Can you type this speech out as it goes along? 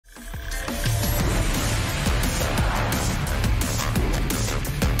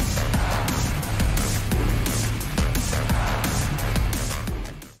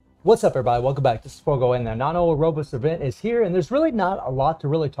What's up, everybody? Welcome back. This is Fogo, and the Nano Robust event is here, and there's really not a lot to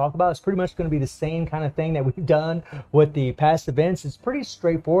really talk about. It's pretty much going to be the same kind of thing that we've done with the past events. It's pretty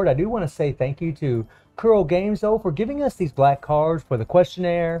straightforward. I do want to say thank you to Kuro Games, though, for giving us these black cards for the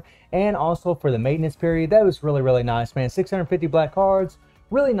questionnaire and also for the maintenance period. That was really, really nice, man. 650 black cards.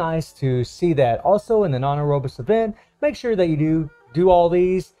 Really nice to see that. Also, in the Nano Robust event, make sure that you do all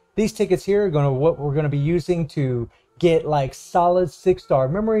these. These tickets here are what we're going to be using to get like solid 6-star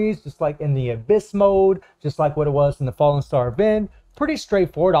memories, just like in the Abyss mode, just like what it was in the Fallen Star event. Pretty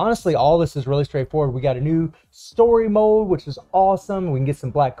straightforward. Honestly, all this is really straightforward. We got a new story mode, which is awesome. We can get some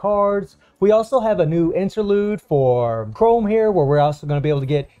black cards. We also have a new interlude for Chrome here, where we're also going to be able to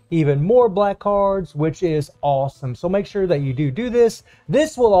get even more black cards, which is awesome. So make sure that you do this.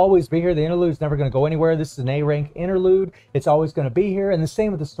 This will always be here. The interlude is never going to go anywhere. This is an A rank interlude. It's always going to be here, and the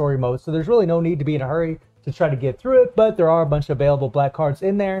same with the story mode. So there's really no need to be in a hurry to try to get through it, but there are a bunch of available black cards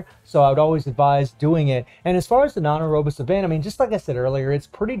in there, so I would always advise doing it. And as far as the Nano Robust event, I mean, just like I said earlier, it's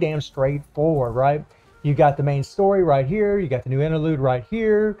pretty damn straightforward, right? You got the main story right here, you got the new interlude right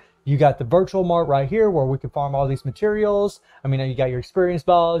here, you got the virtual mart right here where we can farm all these materials. I mean, you got your experience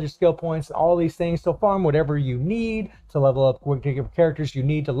balls, your skill points, all these things. So farm whatever you need to level up, whatever characters you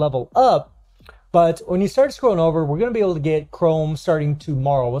need to level up. But when you start scrolling over, we're going to be able to get Chrome starting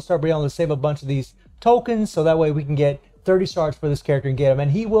tomorrow. We'll start being able to save a bunch of these tokens, so that way we can get 30 shards for this character and get him.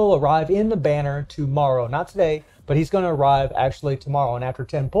 And he will arrive in the banner tomorrow. Not today, but he's going to arrive actually tomorrow. And after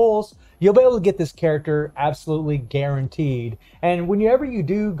 10 pulls, you'll be able to get this character absolutely guaranteed. And whenever you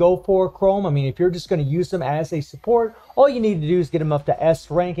do go for Chrome, I mean, if you're just going to use him as a support, all you need to do is get him up to S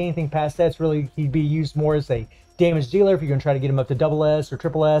rank. Anything past that's really, he'd be used more as a damage dealer. If you're going to try to get him up to double S or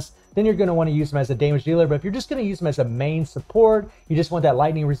triple S, then you're going to want to use him as a damage dealer. But if you're just going to use him as a main support, you just want that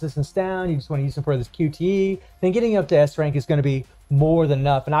lightning resistance down, you just want to use him for this QTE, then getting up to S rank is going to be more than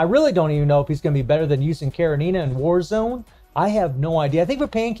enough. And I really don't even know if he's going to be better than using Karenina in Warzone. I have no idea. I think for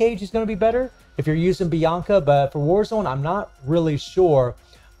Pancake he's going to be better if you're using Bianca, but for Warzone I'm not really sure.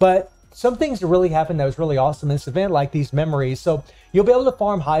 But some things that really happened that was really awesome in this event, like these memories. So you'll be able to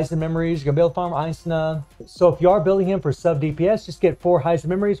farm Heisen memories. You're going to be able to farm Einstein. So if you are building him for sub DPS, just get 4 Heisen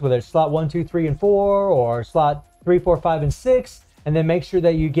memories, whether it's slot 1, 2, 3, and 4, or slot 3, 4, 5, and 6. And then make sure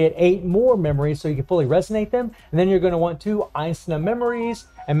that you get 8 more memories so you can fully resonate them. And then you're going to want 2 Einstein memories,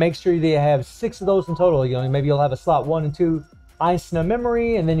 and make sure that you have 6 of those in total. You know, maybe you'll have a slot 1 and 2 Einstein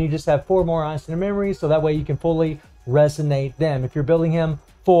memory, and then you just have 4 more Einstein memories, so that way you can fully resonate them. If you're building him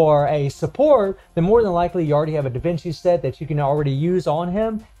for a support, then more than likely you already have a Da Vinci set that you can already use on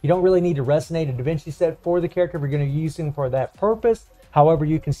him. You don't really need to resonate a Da Vinci set for the character if you're going to use him for that purpose. However,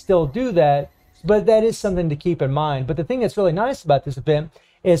 you can still do that, but that is something to keep in mind. But the thing that's really nice about this event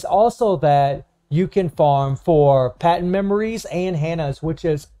is also that you can farm for patent memories and Hannahs, which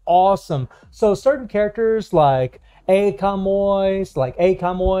is awesome. So certain characters like A Kamoy,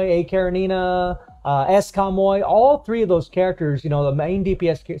 A Karenina, S Kamoy, all 3 of those characters, you know, the main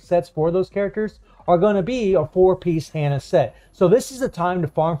DPS sets for those characters are going to be a 4-piece Hannah set. So this is the time to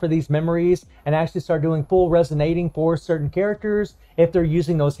farm for these memories and actually start doing full resonating for certain characters if they're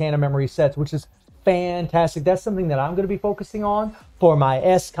using those Hannah memory sets, which is fantastic. That's something that I'm going to be focusing on for my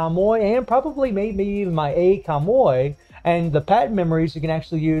S Kamoy and probably maybe even my A Kamoy. And the patent memories you can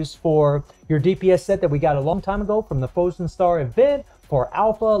actually use for your DPS set that we got a long time ago from the Frozen Star event for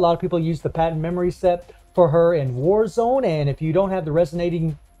Alpha. A lot of people use the patent memory set for her in Warzone. And if you don't have the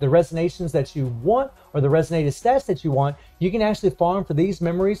resonations that you want, or the resonated stats that you want, you can actually farm for these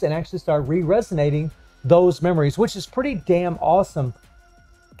memories and actually start re-resonating those memories, which is pretty damn awesome.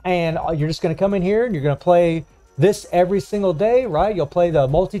 And you're just going to come in here and you're going to play this every single day, right? You'll play the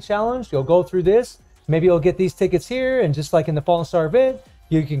multi-challenge. You'll go through this. Maybe you'll get these tickets here, and just like in the Fallen Star event,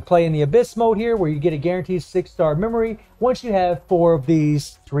 you can play in the Abyss mode here where you get a guaranteed 6-star memory once you have 4 of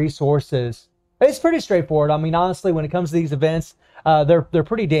these resources. It's pretty straightforward. I mean, honestly, when it comes to these events, they're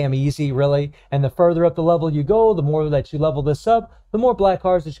pretty damn easy, really. And the further up the level you go, the more that you level this up, the more black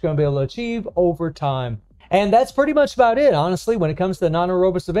cards that you're going to be able to achieve over time. And that's pretty much about it, honestly. When it comes to the Nano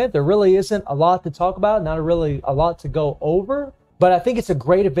Robust event, there really isn't a lot to talk about, not really a lot to go over. But I think it's a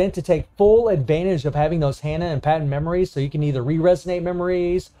great event to take full advantage of having those Hannah and patent memories, so you can either re-resonate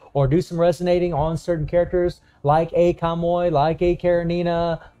memories or do some resonating on certain characters like A Kamoy, like A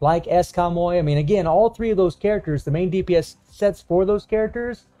Karenina, like S Kamoy. I mean, again, all 3 of those characters, the main DPS sets for those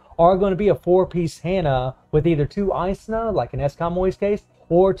characters, are going to be a 4-piece Hannah with either 2 Isna, like in S Kamoy's case,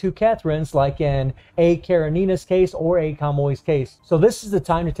 or 2 Catherines, like in A Karenina's case or A Kamoy's case. So this is the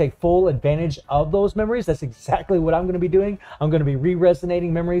time to take full advantage of those memories. That's exactly what I'm going to be doing. I'm going to be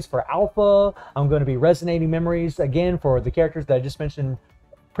re-resonating memories for Alpha. I'm going to be resonating memories again for the characters that I just mentioned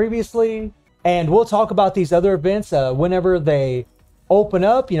previously. And we'll talk about these other events whenever they open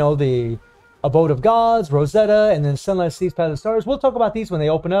up, you know, the Abode of Gods, Rosetta, and then Sunless Seas, Path of Stars. We'll talk about these when they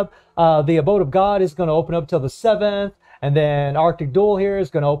open up. The Abode of God is going to open up till the 7th. And then Arctic Duel here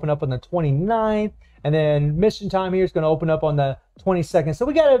is going to open up on the 29th. And then Mission Time here is going to open up on the 22nd. So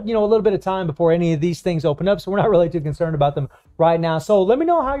we got, you know, a little bit of time before any of these things open up. So we're not really too concerned about them right now. So let me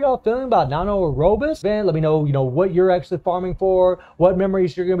know how y'all feeling about NaNoWriMorbis. Let me know, you know, what you're actually farming for, what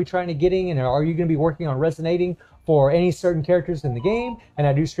memories you're going to be trying to getting, and are you going to be working on resonating for any certain characters in the game. And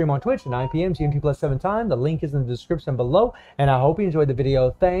I do stream on Twitch at 9 p.m. GMT plus 7 time. The link is in the description below. And I hope you enjoyed the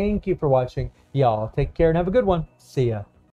video. Thank you for watching. Y'all take care and have a good one. See ya.